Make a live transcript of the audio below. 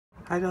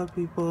Hi doll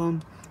people,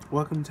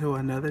 welcome to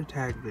another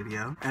tag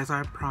video. As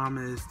I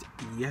promised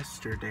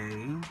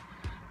yesterday,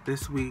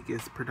 this week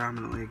is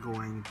predominantly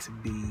going to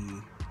be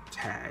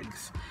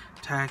tags.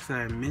 Tags that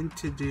I meant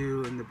to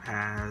do in the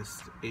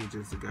past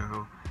ages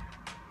ago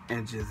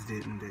and just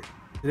didn't do.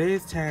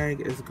 Today's tag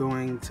is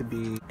going to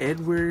be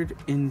Edward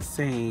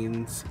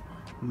Insane's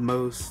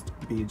most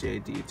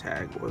BJD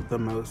tag, or the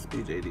most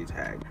BJD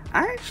tag.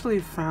 I actually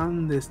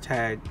found this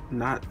tag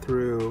not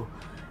through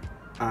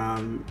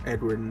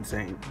Edward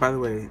Insane. By the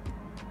way,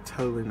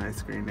 totally nice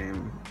screen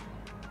name.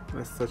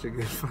 That's such a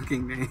good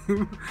fucking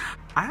name.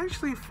 I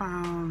actually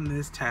found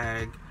this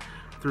tag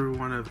through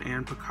one of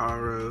Ann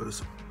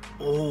Picaro's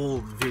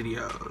old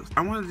videos.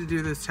 I wanted to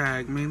do this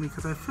tag mainly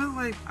because I feel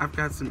like I've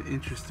got some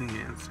interesting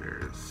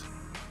answers.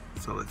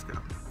 So let's go.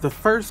 The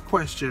first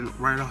question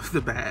right off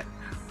the bat: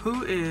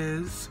 who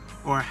is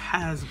or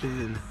has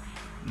been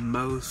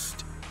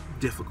most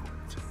difficult?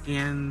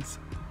 Hands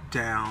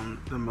down,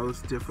 the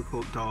most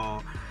difficult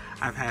doll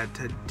I've had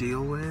to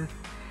deal with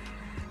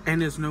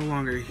and is no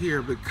longer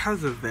here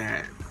because of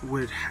that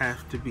would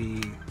have to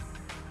be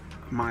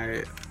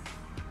my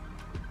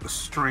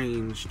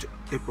estranged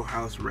Ipple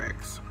House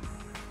Rex.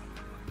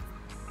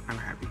 I'm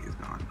happy he's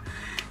gone.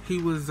 He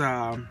was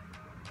a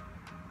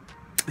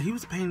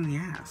pain in the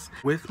ass.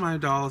 With my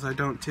dolls, I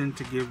don't tend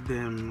to give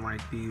them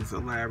like these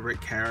elaborate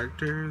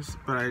characters,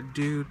 but I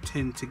do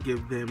tend to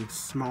give them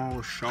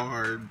small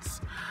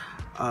shards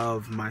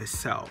of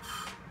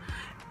myself.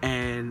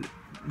 And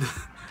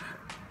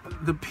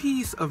the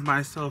piece of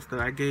myself that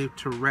I gave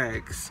to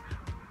Rex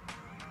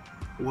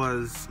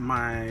was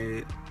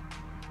my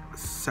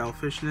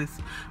selfishness,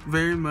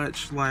 very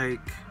much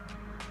like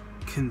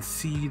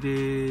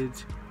conceited,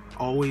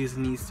 always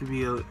needs to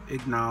be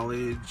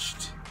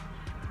acknowledged,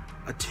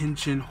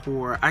 attention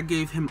whore. I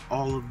gave him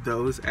all of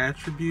those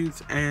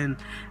attributes and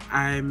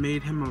I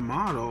made him a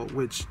model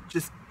which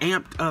just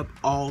amped up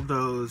all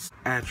those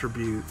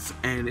attributes,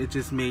 and it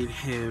just made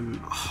him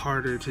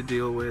harder to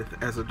deal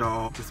with as a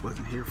doll. Just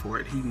wasn't here for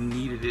it. He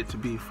needed it to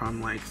be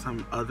from like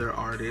some other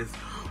artist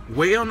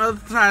way on the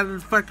other side of the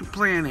fucking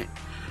planet.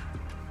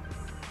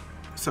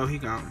 So he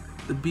gone.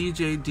 The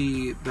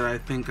BJD that I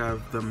think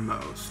of the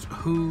most.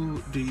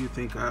 Who do you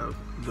think of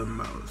the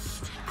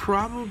most?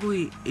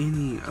 Probably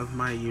any of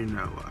my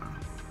Unoa.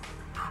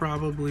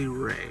 Probably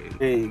Ray.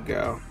 There you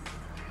go.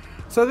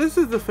 So this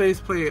is the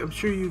faceplate I'm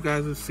sure you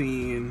guys have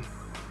seen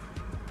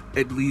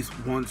at least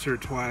once or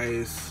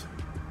twice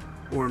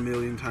or a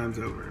million times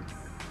over.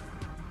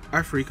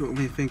 I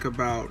frequently think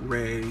about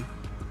Ray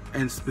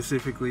and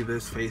specifically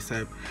this face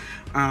up.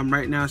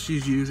 Right now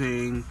she's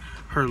using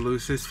her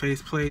loosest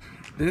faceplate.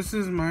 This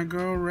is my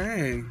girl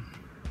Ray.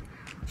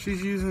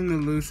 She's using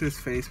the loosest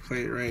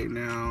faceplate right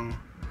now,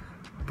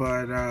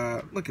 but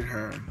look at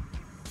her,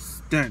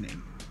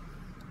 stunning,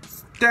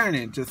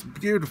 stunning, just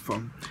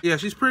beautiful. Yeah,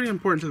 she's pretty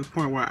important to the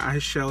point where I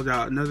shelled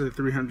out another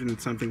 $300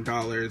 and something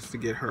to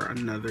get her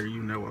another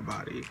Unoa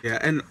body. Yeah,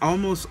 and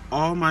almost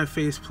all my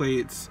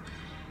faceplates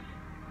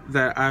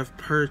that I've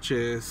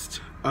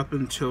purchased up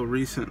until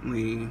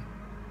recently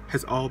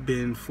has all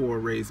been for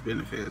Ray's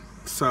benefit.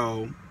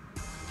 So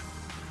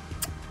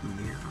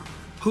yeah.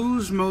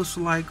 Who's most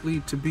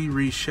likely to be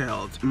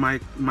reshelled? My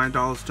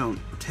dolls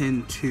don't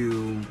tend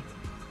to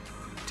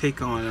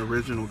take on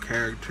original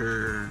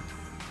character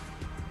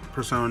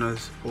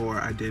personas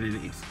or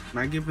identities.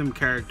 When I give them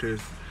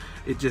characters,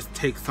 it just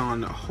takes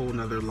on a whole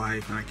nother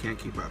life and I can't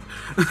keep up.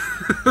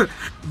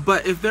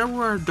 But if there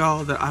were a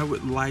doll that I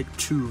would like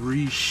to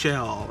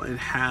reshell and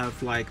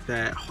have like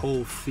that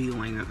whole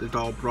feeling that the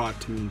doll brought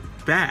to me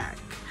back,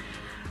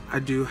 I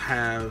do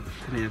have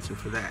an answer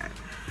for that.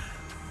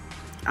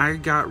 I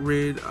got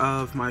rid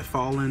of my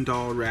fallen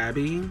doll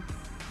Rabby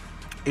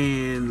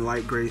in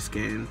light gray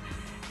skin,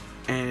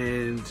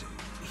 and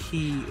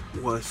he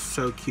was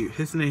so cute.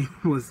 His name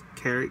was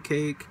Carrot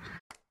Cake.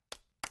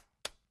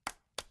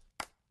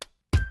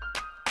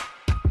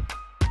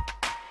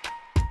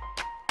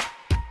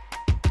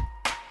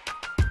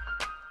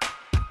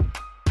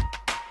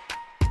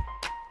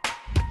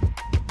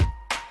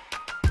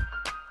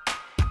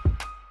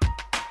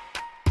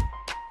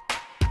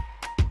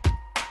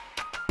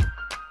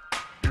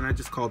 I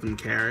just called him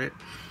Carrot.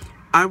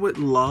 I would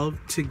love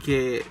to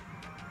get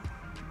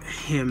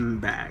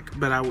him back,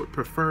 but I would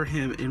prefer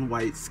him in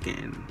white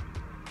skin.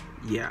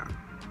 Yeah.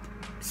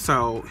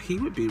 So he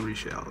would be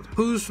reshelled.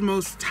 Who's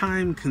most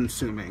time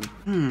consuming?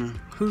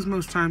 Who's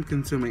most time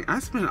consuming? I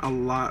spent a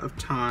lot of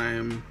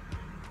time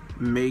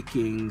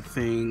making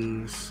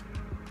things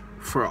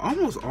for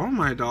almost all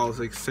my dolls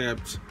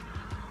except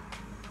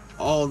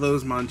all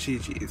those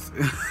Monchichis.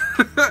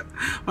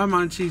 My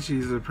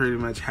Monchichis are pretty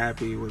much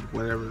happy with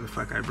whatever the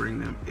fuck I bring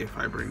them, if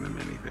I bring them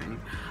anything.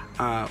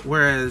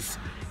 Whereas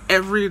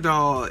every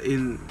doll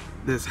in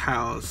this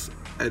house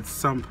at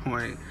some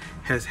point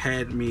has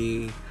had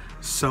me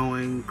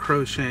sewing,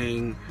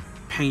 crocheting,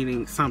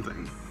 painting,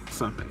 something.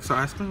 So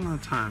I spend a lot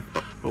of time.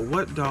 But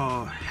what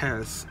doll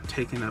has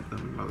taken up the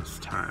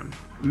most time?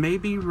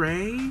 Maybe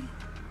Ray?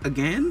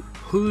 Again?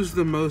 Who's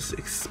the most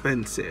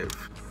expensive?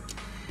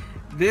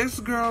 This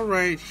girl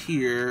right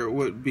here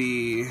would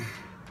be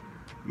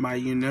my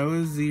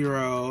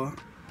Zero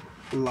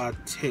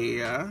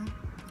Latia,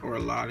 or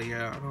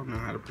Latia, I don't know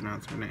how to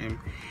pronounce her name.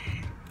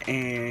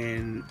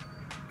 And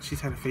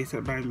she's had a face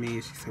up by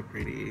me. She's so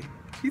pretty.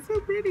 She's so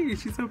pretty.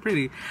 She's so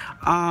pretty.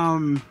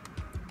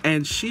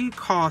 And she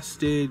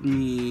costed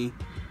me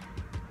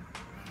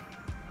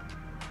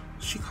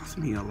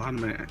a lot of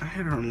money. I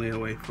had her on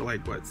layaway for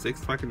like, what,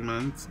 6 fucking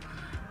months?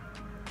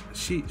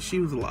 She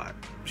was a lot.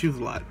 She was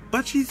a lot.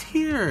 But she's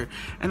here.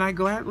 And I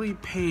gladly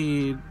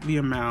paid the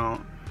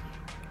amount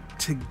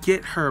to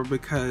get her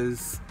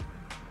because,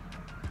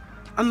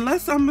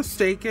 unless I'm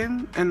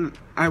mistaken, and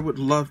I would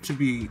love to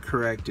be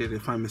corrected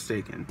if I'm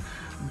mistaken,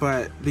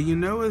 but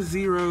the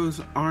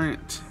Zeros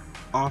aren't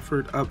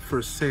offered up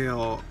for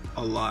sale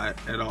a lot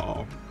at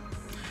all.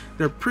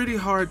 They're pretty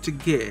hard to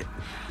get.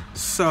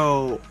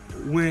 So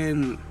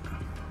when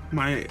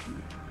my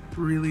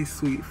really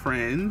sweet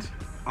friend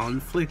on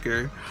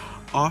Flickr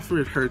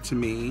offered her to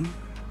me,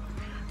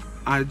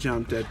 I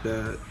jumped at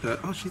the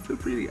oh, she's so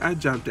pretty. I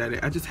jumped at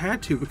it. I just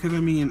had to, because I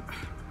mean,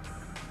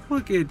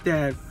 look at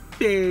that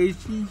face.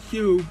 She's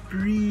so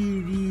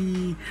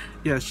pretty.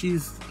 Yeah,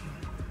 she's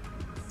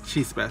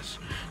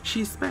special.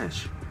 She's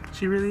special.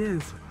 She really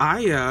is.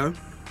 I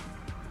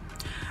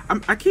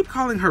keep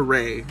calling her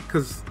Ray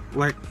because,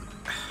 like,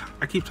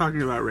 I keep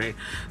talking about Ray,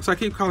 so I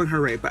keep calling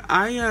her Ray. But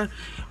Aya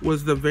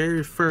was the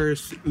very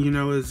first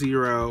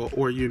Zero,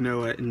 or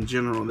in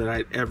general, that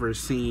I'd ever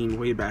seen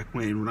way back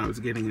when I was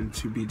getting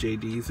into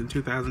BJDs in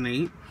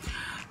 2008.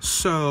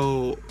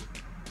 So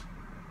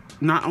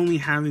not only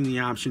having the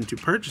option to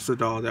purchase a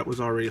doll that was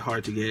already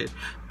hard to get,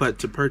 but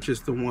to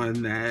purchase the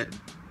one that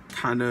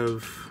kind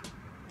of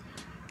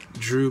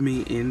drew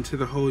me into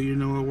the whole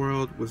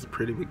world was a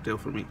pretty big deal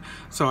for me.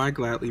 So I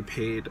gladly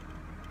paid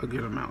a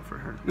good amount for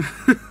her.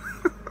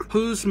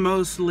 Who's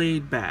most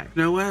laid back?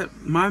 You know what?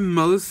 My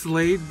most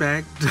laid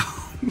back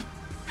doll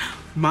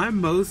my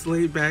most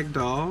laid back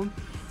doll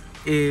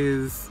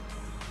is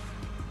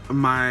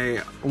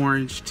my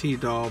orange tea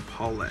doll,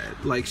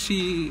 Paulette. Like,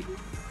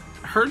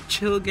 her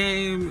chill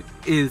game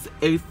is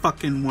a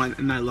fucking one,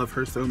 and I love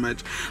her so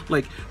much.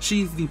 Like,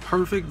 she's the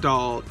perfect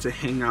doll to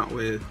hang out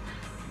with,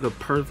 the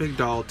perfect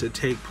doll to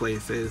take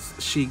places.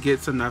 She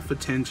gets enough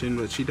attention,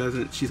 but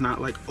she's not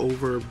like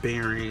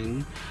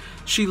overbearing.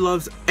 She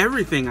loves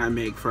everything I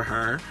make for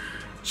her.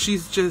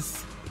 She's so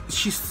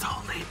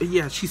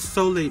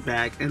laid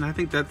back, and I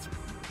think that's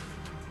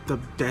the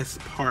best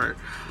part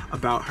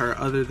about her,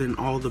 other than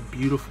all the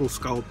beautiful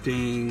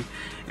sculpting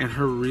and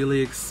her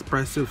really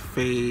expressive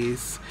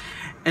face.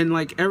 And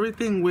like,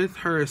 everything with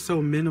her is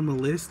so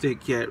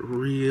minimalistic yet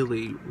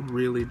really,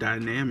 really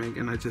dynamic,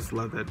 and I just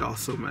love that doll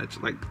so much.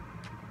 Like,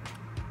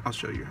 I'll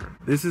show you her.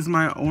 This is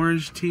my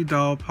orange tea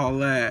doll,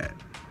 Paulette.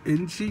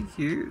 Isn't she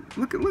cute?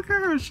 Look at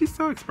her. She's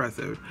so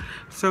expressive.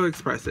 So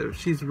expressive.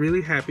 She's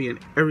really happy in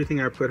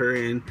everything I put her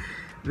in.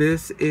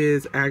 This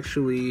is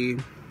actually,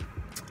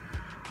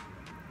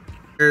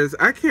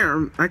 I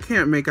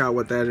can't make out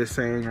what that is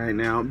saying right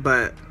now,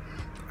 but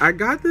I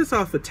got this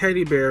off a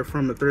teddy bear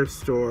from a thrift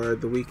store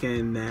the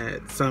weekend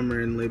that Summer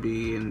and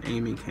Libby and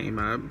Amy came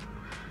up.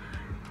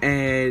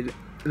 And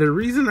the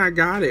reason I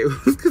got it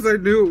was because I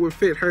knew it would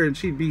fit her and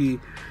she'd be,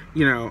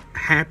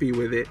 happy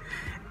with it.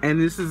 And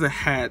this is a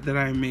hat that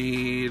I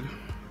made.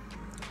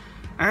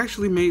 I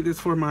actually made this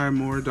for my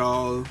Amore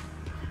doll,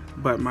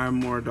 but my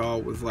Amore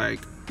doll was like,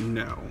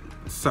 no.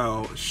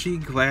 So she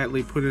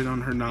gladly put it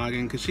on her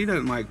noggin because she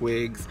doesn't like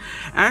wigs.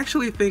 I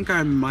actually think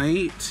I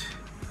might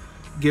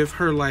give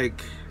her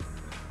like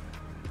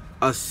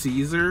a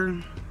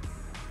Caesar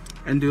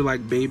and do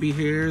like baby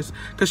hairs,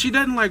 because she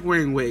doesn't like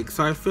wearing wigs.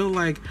 So I feel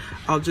like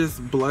I'll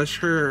just blush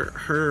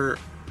her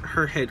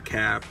head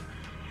cap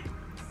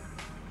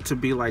to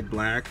be like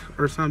black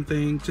or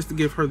something, just to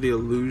give her the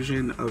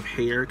illusion of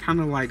hair, kind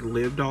of like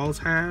Liv dolls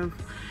have,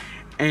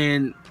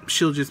 and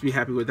she'll just be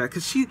happy with that,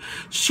 because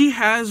she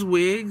has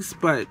wigs,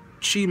 but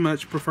she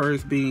much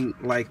prefers being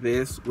like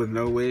this with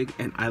no wig,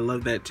 and I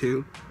love that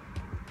too.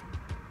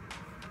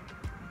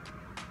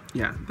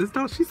 Yeah, this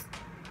doll,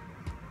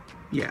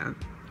 yeah.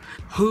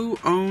 Who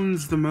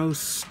owns the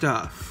most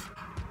stuff?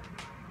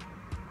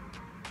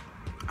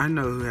 I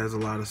know who has a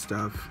lot of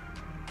stuff.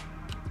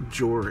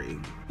 Jory.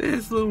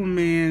 This little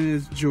man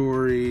is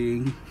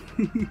Jory.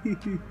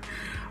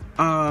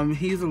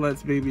 He's a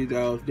Let's Baby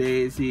doll of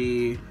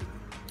Daisy,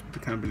 the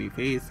company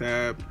Face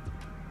Up.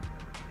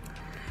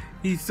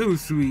 He's so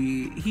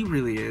sweet. He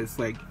really is.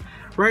 Like,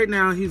 right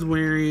now he's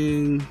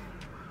wearing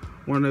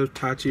one of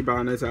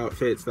Tachibana's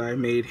outfits that I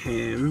made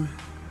him.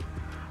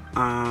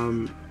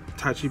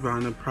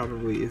 Tachibana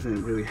probably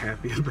isn't really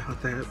happy about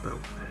that, but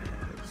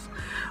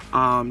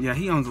whatevs. Yeah,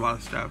 he owns a lot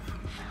of stuff.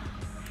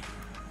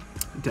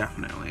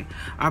 Definitely.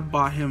 I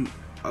bought him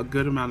a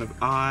good amount of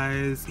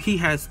eyes. He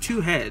has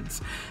 2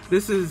 heads.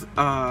 This is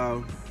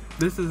a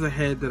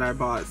head that I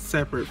bought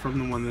separate from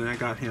the one that I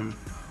got him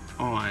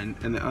on,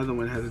 and the other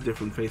one has a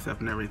different face up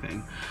and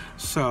everything.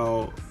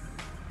 So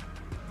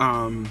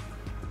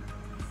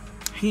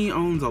he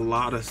owns a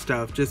lot of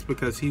stuff just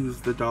because he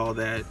was the doll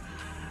that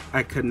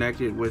I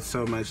connected with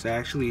so much that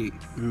actually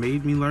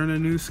made me learn a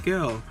new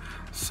skill.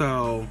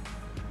 So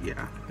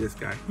yeah, this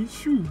guy, he's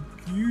so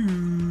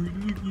cute.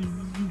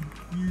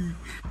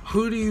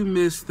 Who do you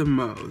miss the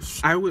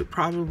most? I would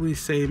probably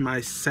say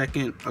my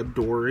second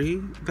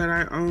Adori that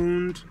I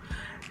owned.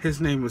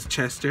 His name was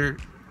Chester,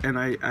 and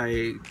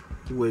I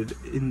would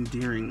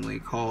endearingly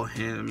call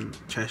him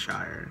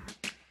Cheshire.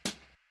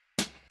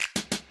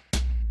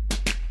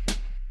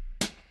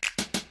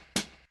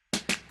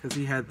 Because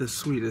he had the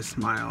sweetest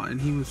smile, and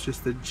he was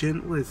just the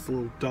gentlest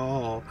little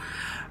doll.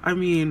 I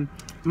mean,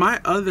 my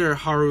other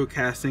Haru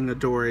casting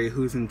Adori,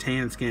 who's in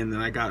tan skin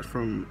that I got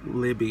from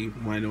Libby,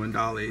 Wino and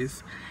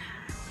Dolly's,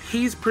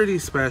 he's pretty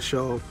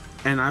special,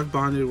 and I've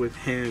bonded with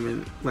him,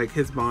 and like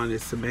his bond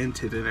is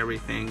cemented and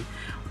everything.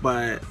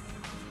 But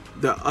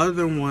the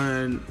other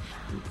one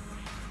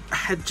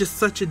had just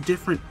such a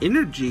different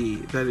energy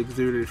that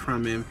exuded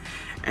from him,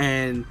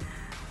 and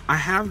I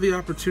have the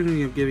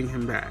opportunity of getting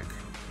him back.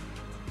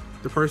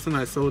 The person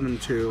I sold him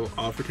to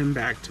offered him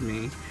back to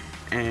me,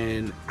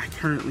 and I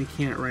currently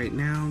can't right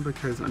now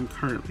because I'm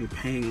currently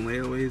paying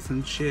layaways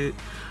and shit.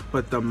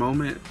 But the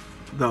moment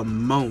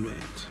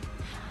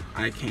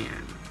I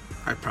can,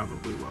 I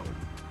probably will.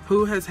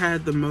 Who has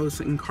had the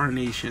most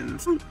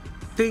incarnations? I don't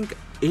think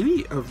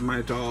any of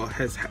my doll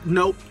has had.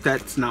 Nope,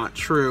 that's not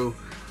true.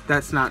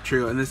 That's not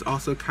true. And this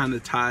also kind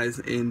of ties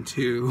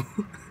into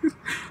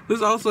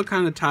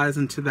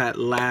that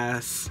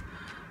last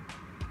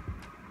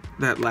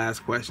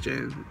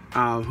question.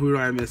 Who do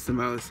I miss the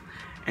most,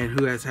 and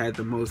who has had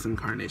the most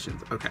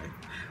incarnations? Okay,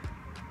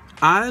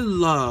 I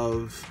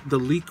love the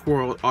Leak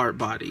World art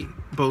body,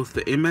 both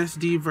the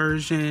MSD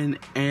version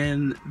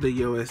and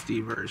the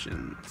USD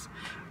versions.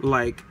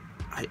 Like,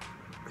 I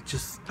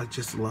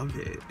just love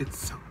it.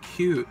 It's so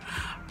cute.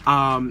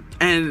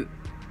 And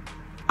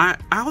I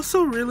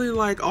also really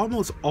like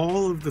almost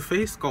all of the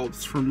face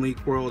sculpts from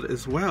Leak World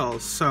as well.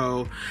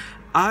 So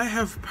I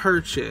have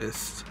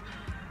purchased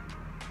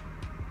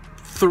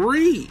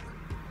 3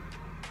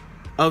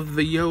 of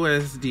the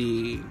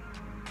USD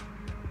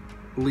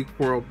Leak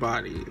World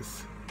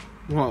bodies.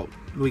 Well,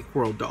 Leak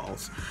World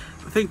dolls.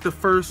 I think the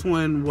first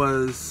one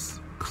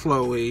was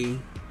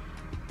Chloe.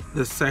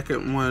 The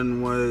second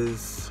one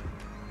was...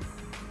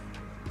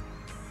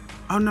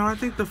 Oh no, I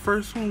think the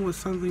first one was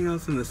something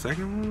else and the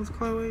second one was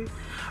Chloe.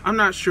 I'm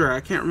not sure. I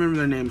can't remember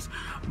their names.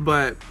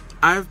 But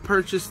I've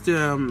purchased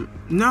them...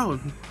 No,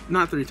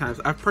 not 3 times.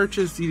 I've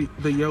purchased the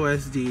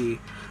USD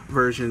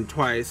version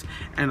twice,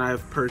 and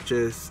I've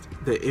purchased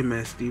the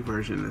MSD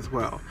version as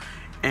well.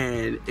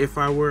 And if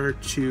I were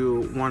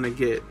to want to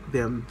get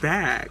them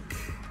back,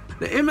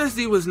 the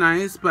MSD was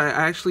nice, but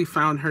I actually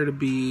found her to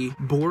be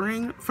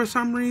boring for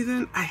some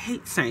reason. I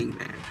hate saying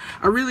that.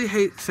 I really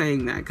hate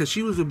saying that, because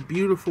she was a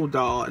beautiful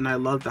doll and I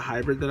love the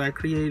hybrid that I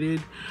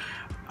created.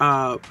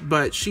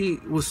 But she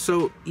was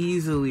so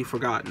easily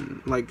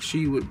forgotten. Like,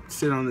 she would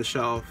sit on the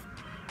shelf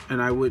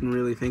and I wouldn't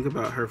really think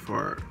about her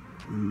for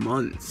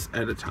months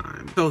at a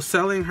time. So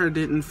selling her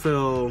didn't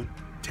feel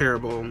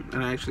terrible,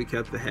 and I actually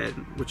kept the head,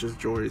 which is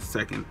Jory's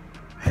second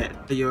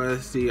head. The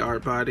USD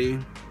art body,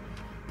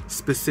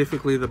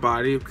 specifically the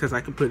body, because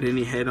I could put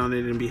any head on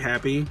it and be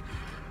happy.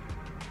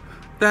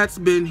 That's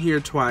been here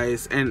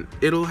twice, and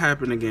it'll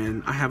happen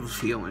again. I have a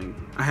feeling.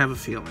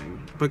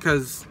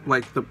 Because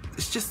like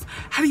it's just,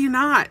 how do you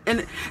not?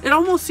 And it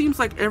almost seems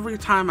like every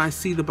time I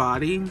see the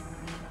body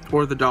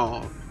or the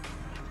doll,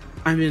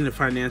 I'm in a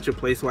financial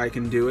place where I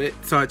can do it.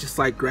 So I just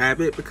like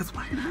grab it, because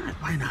why not?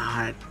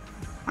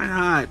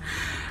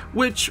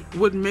 Which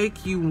would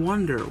make you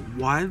wonder,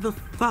 why the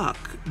fuck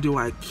do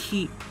I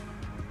keep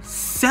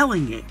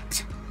selling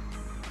it?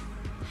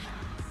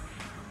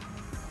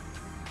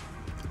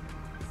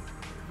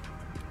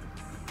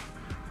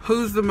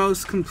 Who's the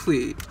most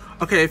complete?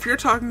 Okay, if you're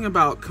talking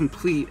about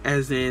complete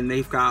as in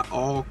they've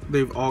all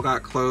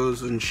got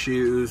clothes and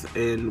shoes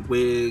and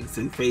wigs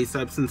and face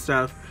ups and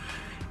stuff,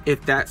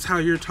 if that's how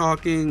you're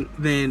talking,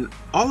 then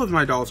all of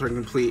my dolls are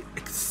complete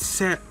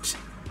except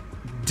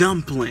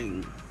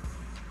Dumpling.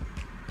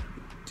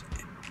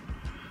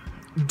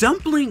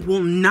 Dumpling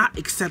will not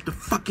accept a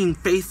fucking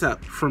face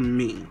up from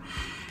me.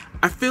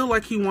 I feel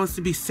like he wants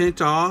to be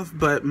sent off,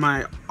 but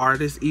my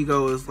artist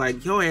ego is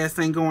like, your ass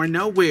ain't going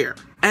nowhere.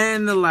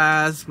 And the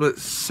last, but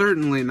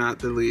certainly not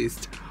the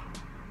least,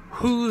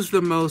 who's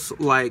the most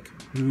like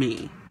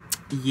me?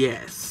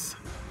 Yes.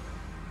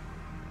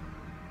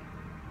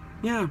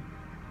 Yeah,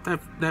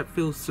 that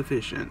feels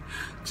sufficient.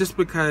 Just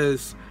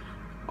because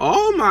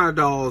all my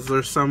dolls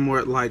are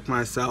somewhat like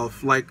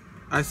myself. Like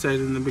I said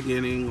in the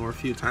beginning, or a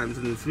few times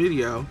in this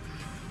video,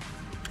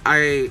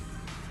 I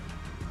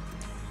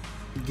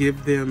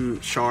give them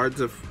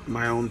shards of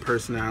my own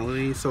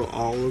personality, so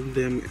all of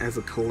them as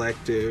a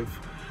collective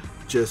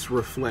just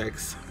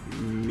reflects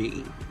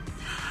me.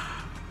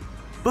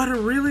 But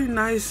a really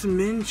nice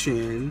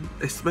mention,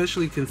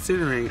 especially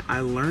considering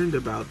I learned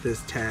about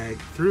this tag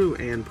through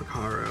Ann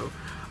Picaro,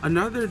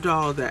 another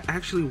doll that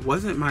actually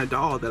wasn't my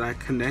doll that I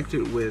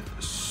connected with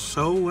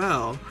so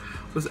well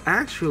was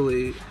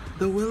actually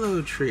the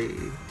Willow Tree.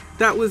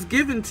 that was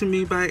given to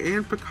me by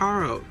Anne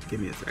Picaro. Give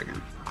me a second.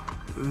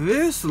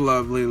 This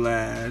lovely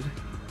lad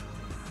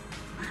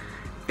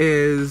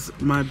is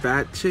my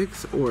Bat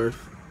Chick's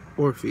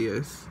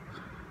Orpheus.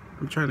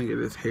 I'm trying to get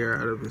his hair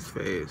out of his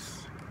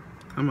face.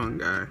 Come on,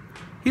 guy.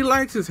 He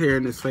likes his hair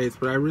in his face,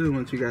 but I really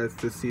want you guys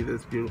to see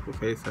this beautiful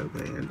face that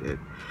Anne did.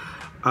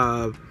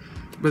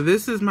 But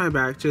this is my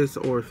Bat Chick's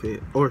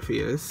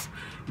Orpheus,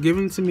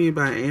 given to me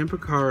by Anne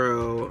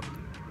Picaro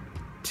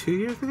 2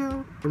 years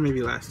ago, or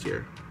maybe last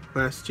year.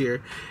 Last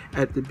year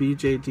at the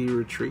BJD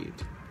retreat.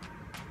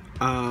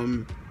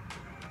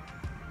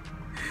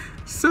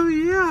 So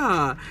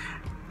yeah,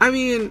 I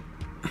mean,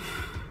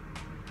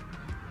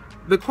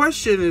 the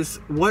question is,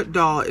 what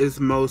doll is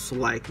most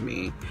like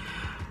me?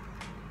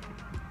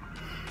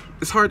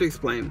 It's hard to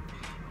explain.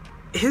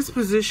 His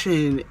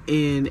position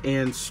in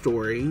Anne's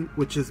story,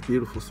 which is a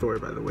beautiful story,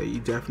 by the way, you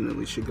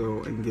definitely should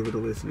go and give it a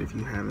listen if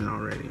you haven't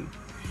already.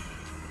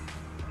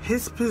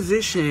 His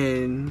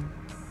position,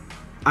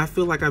 I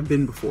feel like I've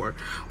been before,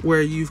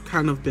 where you've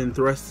kind of been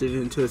thrusted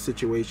into a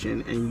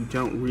situation and you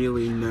don't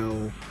really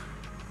know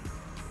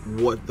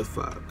what the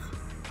fuck.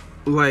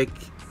 Like,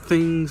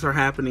 things are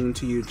happening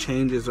to you,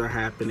 changes are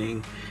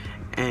happening,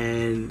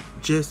 and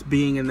just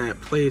being in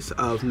that place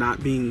of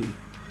not being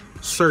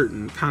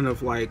certain, kind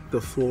of like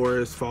the floor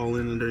is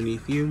falling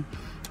underneath you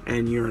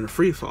and you're in a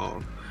free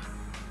fall.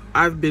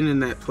 I've been in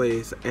that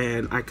place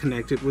and I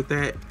connected with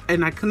that,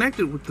 and I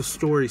connected with the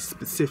story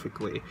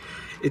specifically.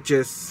 It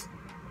just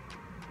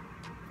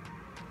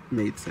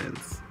made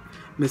sense.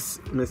 Miss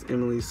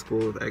Emily's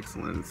School of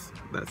Excellence,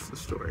 that's the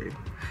story.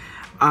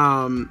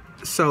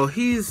 So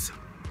he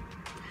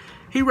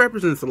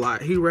represents a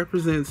lot. He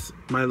represents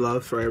my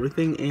love for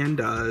everything Anne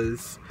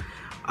does.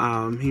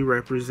 He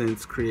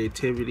represents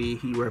creativity.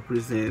 He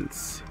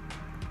represents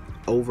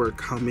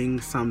overcoming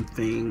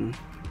something.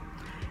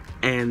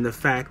 And the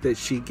fact that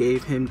she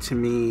gave him to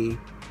me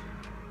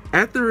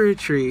at the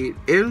retreat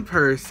in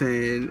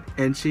person,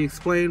 and she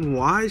explained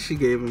why she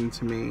gave him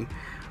to me,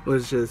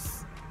 was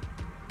just,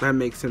 that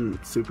makes him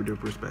super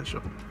duper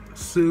special.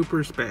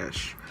 Super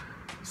special.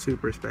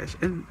 Super special.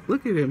 And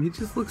look at him. He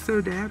just looks so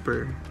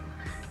dapper.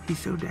 He's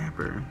so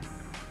dapper.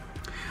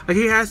 Like,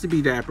 he has to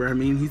be dapper. I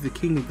mean, he's the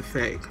king of the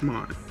Fae. Come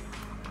on.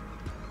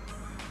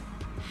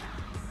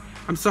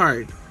 I'm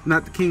sorry.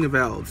 Not the king of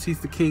elves. He's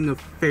the king of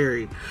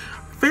fairy.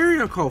 Fairy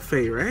are called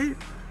Fae, right?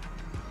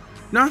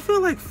 No, I feel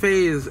like Fae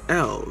is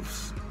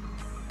elves.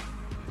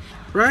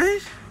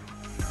 Right?